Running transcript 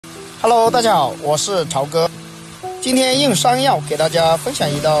Hello， 大家好，我是朝哥。今天用山药给大家分享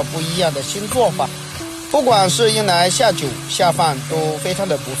一道不一样的新做法，不管是用来下酒下饭都非常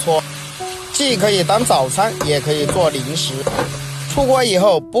的不错，既可以当早餐，也可以做零食。出锅以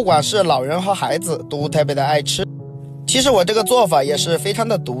后，不管是老人和孩子都特别的爱吃。其实我这个做法也是非常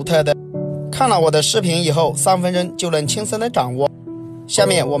的独特的，看了我的视频以后，3分钟就能轻松的掌握。下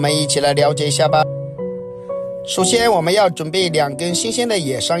面我们一起来了解一下吧。首先我们要准备2根新鲜的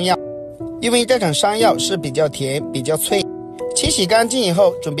野山药，因为这种山药是比较甜比较脆。清洗干净以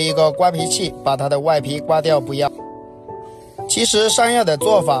后，准备一个刮皮器，把它的外皮刮掉不要。其实山药的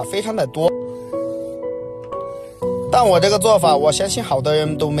做法非常的多，但我这个做法，我相信好多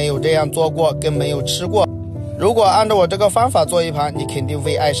人都没有这样做过，更没有吃过。如果按照我这个方法做一盘，你肯定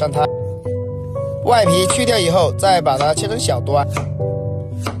会爱上它。外皮去掉以后，再把它切成小段，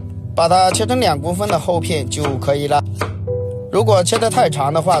把它切成2公分的厚片就可以了。如果切得太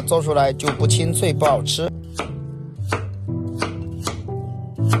长的话，做出来就不清脆不好吃。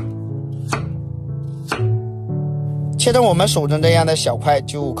切成我们手中这样的小块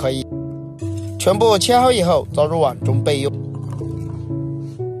就可以。全部切好以后，倒入碗中备用。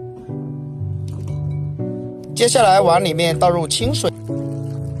接下来碗里面倒入清水，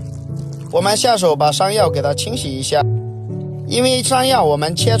我们下手把山药给它清洗一下，因为山药我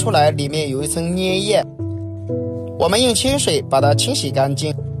们切出来里面有一层粘液，我们用清水把它清洗干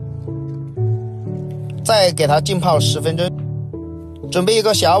净，再给它浸泡10分钟。准备一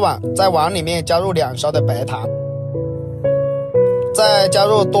个小碗，在碗里面加入2勺的白糖，再加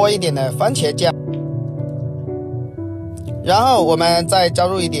入多一点的番茄酱，然后我们再加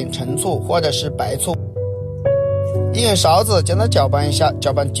入一点陈醋或者是白醋，用勺子将它搅拌一下，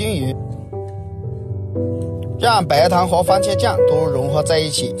搅拌均匀，让白糖和番茄酱都融合在一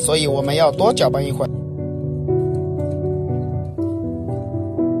起，所以我们要多搅拌一会儿。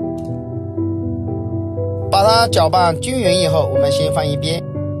把它搅拌均匀以后，我们先放一边。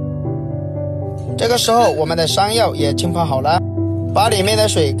这个时候我们的山药也浸泡好了，把里面的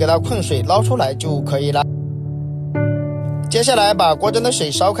水给它控水捞出来就可以了。接下来把锅中的水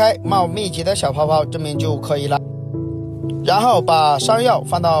烧开，冒密集的小泡泡，这么就可以了。然后把山药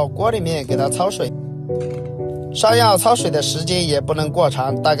放到锅里面给它焯水，山药焯水的时间也不能过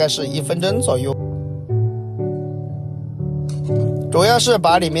长，大概是1分钟左右。主要是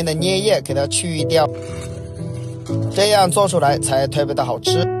把里面的粘液给它去掉，这样做出来才特别的好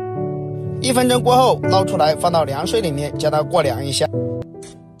吃。1分钟过后捞出来，放到凉水里面将它过凉一下。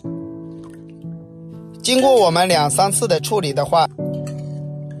经过我们2、3次的处理的话，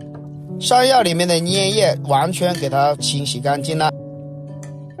山药里面的粘液完全给它清洗干净了。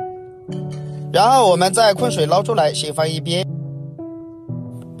然后我们再控水捞出来，先放一边，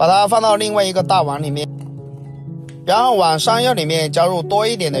把它放到另外一个大碗里面，然后往山药里面加入多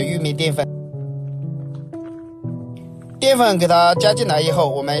一点的玉米淀粉。淀粉给它加进来以后，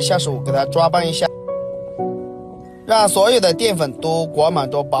我们下手给它抓拌一下，让所有的淀粉都裹满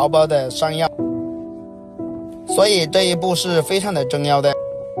着薄薄的山药，所以这一步是非常的重要的。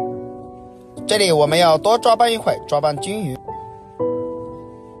这里我们要多抓拌一会儿，抓拌均匀。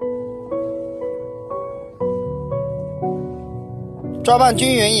抓拌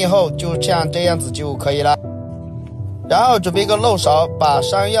均匀以后，就像这样子就可以了。然后准备一个漏勺，把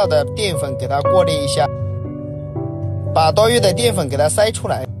山药的淀粉给它过滤一下，把多余的淀粉给它筛出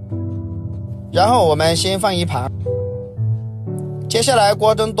来。然后我们先放一旁，接下来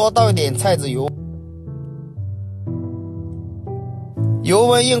锅中多倒一点菜籽油，油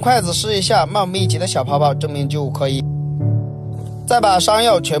温用筷子试一下，冒密集的小泡泡，这么就可以。再把山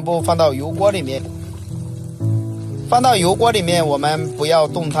药全部放到油锅里面，放到油锅里面，我们不要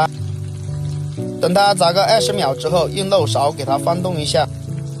动它，等它炸个20秒之后，用漏勺给它翻动一下。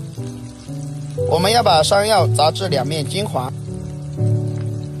我们要把山药炸至2面金黄，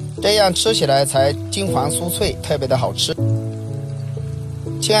这样吃起来才金黄酥脆，特别的好吃。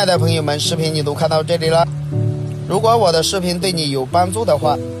亲爱的朋友们，视频你都看到这里了，如果我的视频对你有帮助的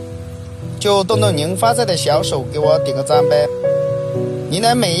话，就动动您发财的小手给我点个赞呗。您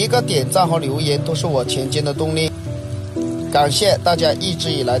的每一个点赞和留言都是我前进的动力，感谢大家一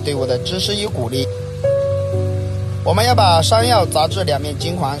直以来对我的支持与鼓励。我们要把山药炸至2面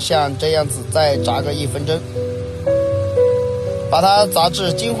金黄，像这样子再炸个1分钟，把它炸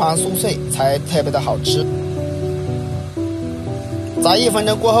至金黄酥脆才特别的好吃。炸1分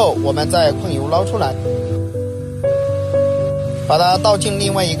钟过后，我们再控油捞出来，把它倒进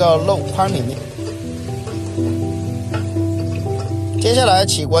另外一个漏筐里面。接下来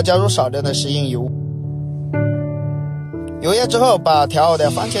起锅加入少量的食用油，油热之后把调好的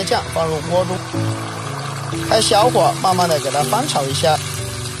番茄酱放入锅中，开小火慢慢的给它翻炒一下，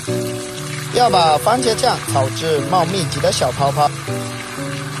要把番茄酱炒至冒密集的小泡泡，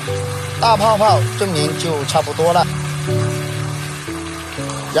大泡泡证明就差不多了。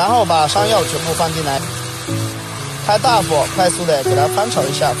然后把山药全部放进来，开大火快速的给它翻炒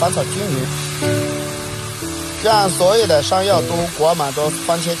一下，翻炒均匀，让所有的山药都裹满着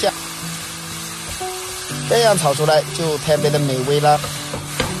番茄酱，这样炒出来就特别的美味了。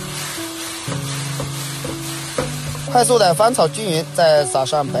快速的翻炒均匀，再撒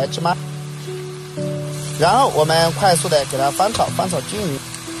上白芝麻，然后我们快速的给它翻炒均匀。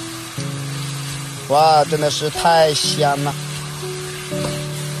哇，真的是太香了！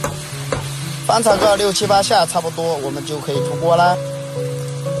翻炒个6、7、8下差不多，我们就可以出锅了。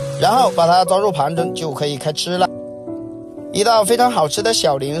然后把它装入盘中，就可以开吃了。一道非常好吃的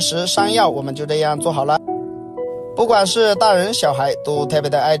小零食山药，我们就这样做好了。不管是大人小孩都特别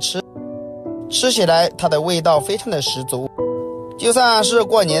的爱吃，吃起来它的味道非常的十足，就算是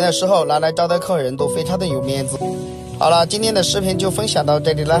过年的时候拿来招待客人都非常的有面子。好了，今天的视频就分享到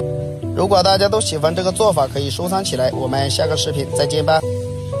这里了。如果大家都喜欢这个做法，可以收藏起来。我们下个视频再见吧。